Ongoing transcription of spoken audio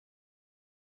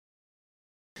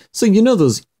So you know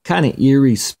those kind of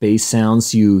eerie space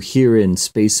sounds you hear in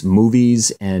space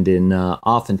movies and in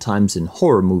oftentimes in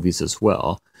horror movies as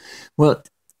well? Well,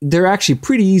 they're actually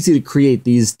pretty easy to create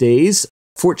these days.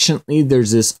 Fortunately,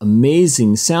 there's this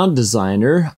amazing sound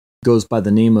designer, goes by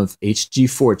the name of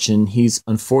HGFortune. He's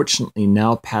unfortunately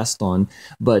now passed on,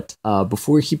 but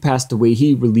before he passed away,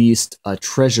 he released a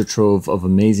treasure trove of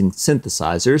amazing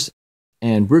synthesizers,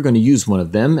 and we're going to use one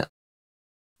of them.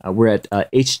 We're at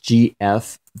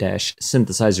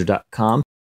HGF-synthesizer.com.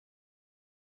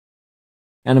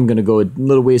 And I'm going to go a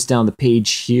little ways down the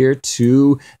page here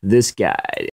to this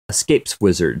guy, a Scapes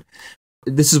wizard.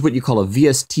 This is what you call a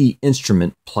VST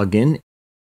instrument plugin.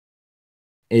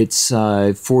 It's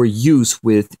for use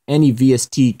with any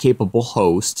VST capable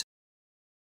host.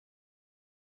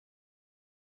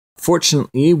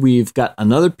 Fortunately, we've got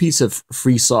another piece of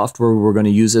free software we're going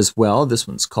to use as well. This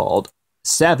one's called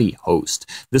SAVIHost.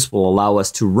 This will allow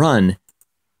us to run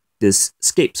this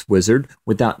Scapes wizard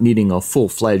without needing a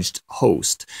full-fledged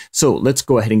host. So let's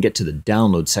go ahead and get to the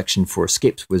download section for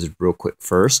Scapes wizard real quick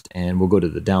first, and we'll go to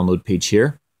the download page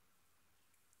here.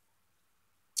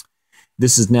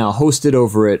 This is now hosted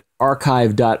over at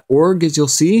archive.org, as you'll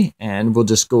see, and we'll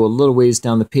just go a little ways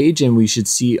down the page, and we should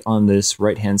see on this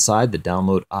right-hand side the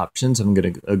download options. I'm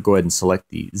going to go ahead and select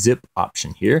the zip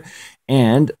option here,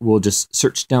 and we'll just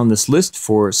search down this list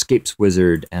for Scapes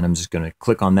wizard, and I'm just going to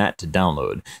click on that to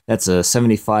download. That's a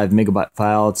 75 megabyte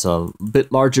file. It's a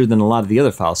bit larger than a lot of the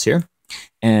other files here.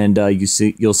 And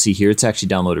you'll see here it's actually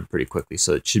downloaded pretty quickly,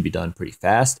 so it should be done pretty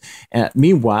fast.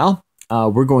 Meanwhile,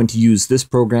 we're going to use this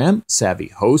program,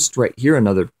 SAVIHost, right here,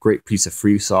 another great piece of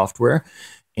free software.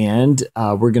 And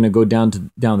we're going to go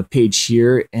down the page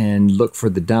here and look for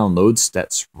the downloads.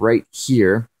 That's right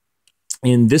here.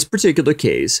 In this particular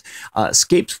case,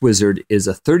 Scapes Wizard is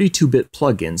a 32-bit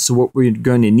plugin. So what we're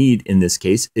going to need in this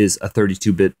case is a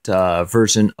 32-bit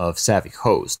version of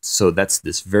SAVIHost. So that's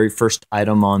this very first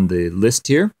item on the list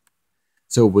here.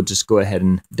 So we'll just go ahead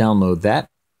and download that.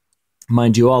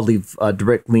 Mind you, I'll leave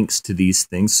direct links to these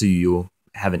things so you'll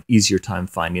have an easier time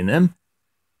finding them.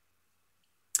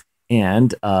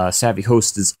 And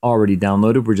SAVIHost is already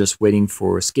downloaded. We're just waiting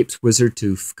for Scapes Wizard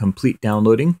to complete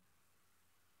downloading.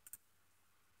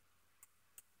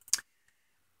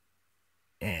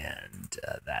 And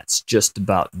that's just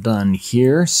about done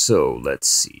here. So let's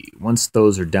see. Once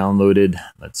those are downloaded,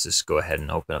 let's just go ahead and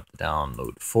open up the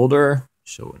download folder,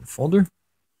 show in folder.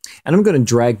 And I'm going to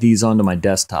drag these onto my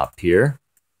desktop here,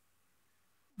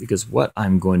 because what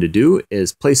I'm going to do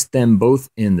is place them both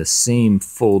in the same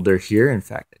folder here. In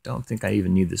fact, I don't think I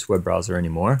even need this web browser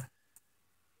anymore.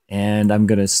 And I'm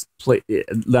going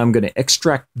to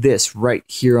extract this right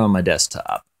here on my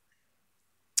desktop.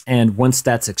 And once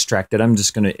that's extracted, I'm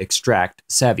just going to extract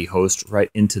SAVIHost right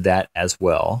into that as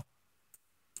well.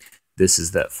 This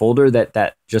is that folder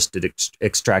that just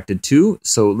extracted to.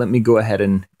 So let me go ahead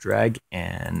and drag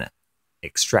and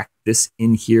extract this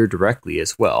in here directly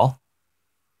as well.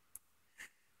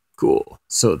 Cool.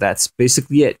 So that's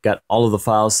basically it. Got all of the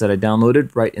files that I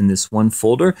downloaded right in this one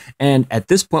folder. And at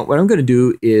this point, what I'm going to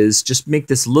do is just make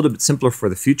this a little bit simpler for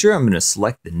the future. I'm going to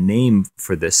select the name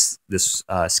for this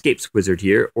Scapes wizard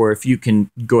here. Or if you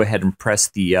can go ahead and press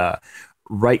the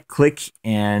right click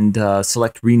and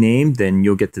select rename, then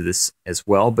you'll get to this as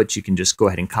well, but you can just go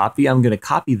ahead and copy. I'm going to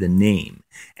copy the name,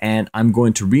 and I'm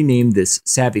going to rename this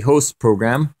SAVIHost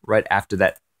program right after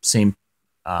that same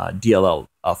DLL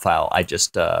file I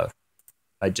just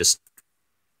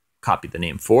copied the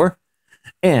name for.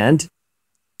 And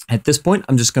at this point,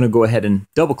 I'm just going to go ahead and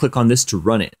double click on this to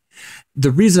run it.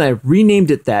 The reason I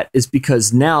renamed it that is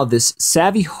because now this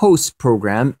SAVIHost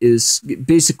program is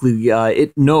basically,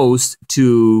 it knows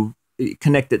to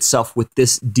connect itself with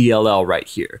this DLL right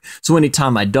here. So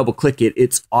anytime I double click it,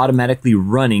 it's automatically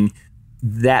running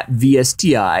that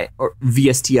VSTI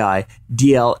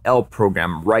DLL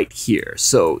program right here.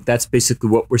 So that's basically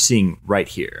what we're seeing right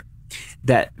here.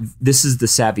 That this is the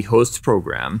SAVIHost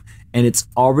program, and it's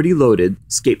already loaded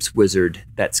Scapes Wizard,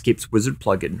 that Scapes Wizard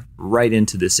plugin, right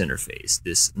into this interface,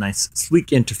 this nice sleek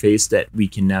interface that we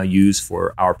can now use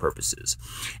for our purposes.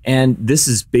 And this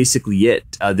is basically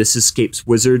it. This is Scapes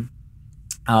Wizard.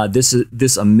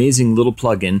 This amazing little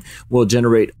plugin will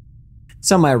generate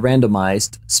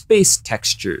semi-randomized space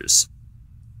textures.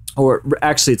 Or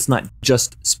actually, it's not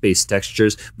just space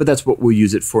textures, but that's what we'll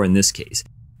use it for in this case.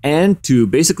 And to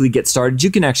basically get started, you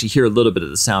can actually hear a little bit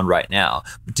of the sound right now.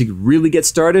 But to really get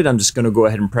started, I'm just going to go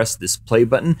ahead and press this play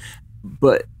button.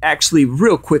 But actually,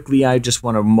 real quickly, I just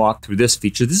want to walk through this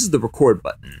feature. This is the record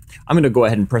button. I'm going to go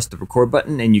ahead and press the record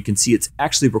button, and you can see it's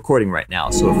actually recording right now.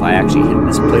 So if I actually hit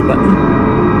this play button,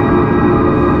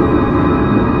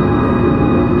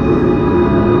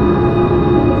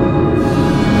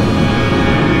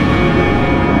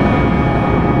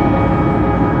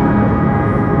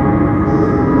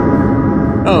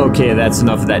 Okay, that's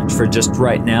enough of that for just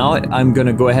right now. I'm going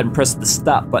to go ahead and press the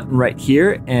stop button right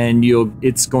here, and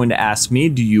it's going to ask me,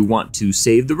 do you want to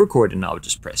save the recording? I'll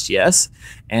just press yes.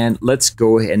 And let's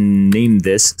go ahead and name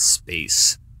this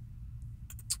Space.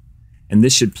 And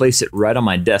this should place it right on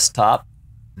my desktop.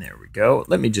 There we go.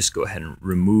 Let me just go ahead and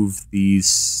remove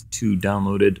these two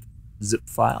downloaded zip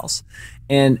files.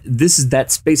 And this is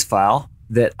that Space file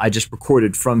that I just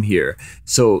recorded from here.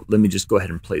 So let me just go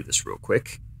ahead and play this real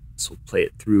quick. So we'll play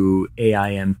it through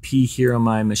AIMP here on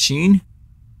my machine.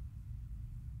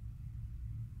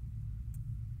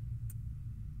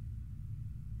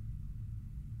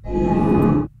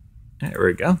 There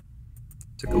we go.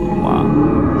 Took a little while.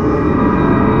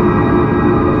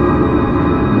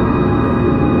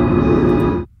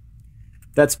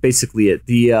 That's basically it.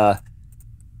 The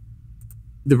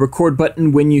record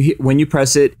button, when you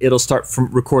press it, it'll start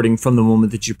from recording from the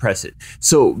moment that you press it.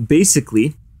 So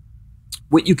basically,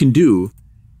 what you can do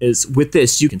is with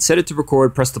this, you can set it to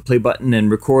record, press the play button,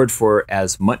 and record for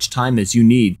as much time as you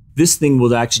need. This thing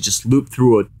will actually just loop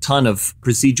through a ton of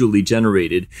procedurally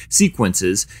generated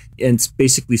sequences and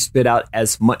basically spit out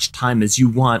as much time as you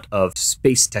want of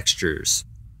space textures.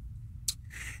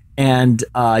 And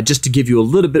just to give you a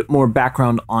little bit more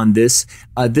background on this,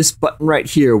 this button right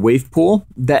here, Wave Pool,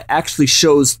 that actually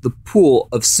shows the pool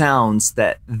of sounds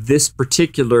that this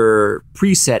particular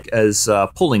preset is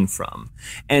pulling from.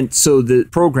 And so the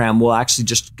program will actually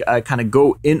just kind of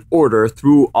go in order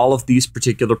through all of these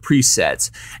particular presets,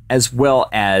 as well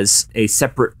as a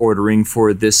separate ordering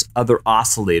for this other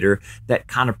oscillator that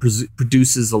kind of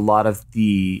produces a lot of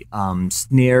the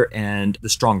snare and the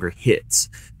stronger hits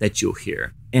that you'll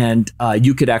hear. And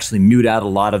you could actually mute out a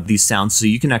lot of these sounds, so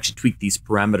you can actually tweak these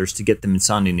parameters to get them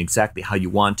sounding exactly how you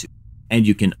want to. And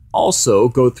you can also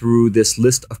go through this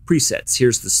list of presets.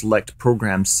 Here's the select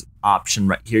programs option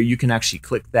right here. You can actually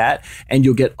click that, and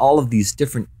you'll get all of these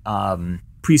different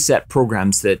preset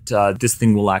programs that this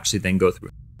thing will actually then go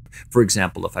through. For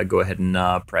example, if I go ahead and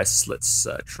press, let's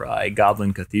try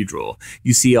Goblin Cathedral,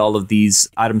 you see all of these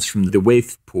items from the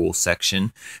Wave Pool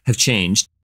section have changed.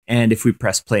 And if we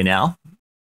press play now,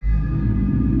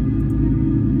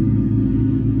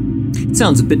 it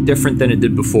sounds a bit different than it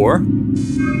did before.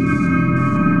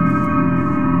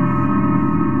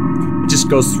 It just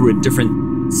goes through a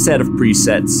different set of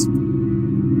presets,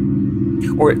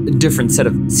 or a different set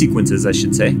of sequences, I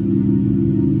should say.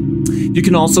 You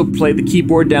can also play the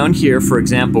keyboard down here. For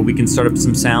example, we can start up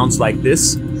some sounds like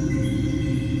this.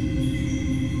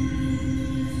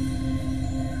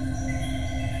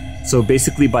 So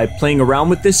basically, by playing around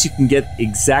with this, you can get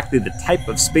exactly the type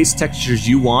of space textures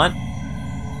you want.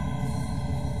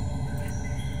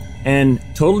 And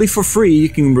totally for free, you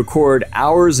can record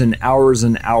hours and hours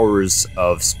and hours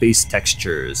of space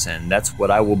textures. And that's what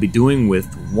I will be doing with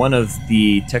one of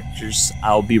the textures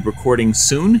I'll be recording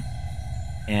soon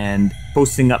and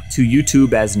posting up to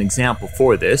YouTube as an example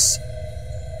for this.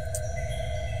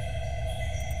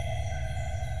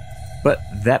 But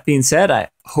that being said, I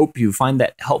hope you find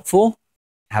that helpful.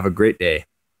 Have a great day.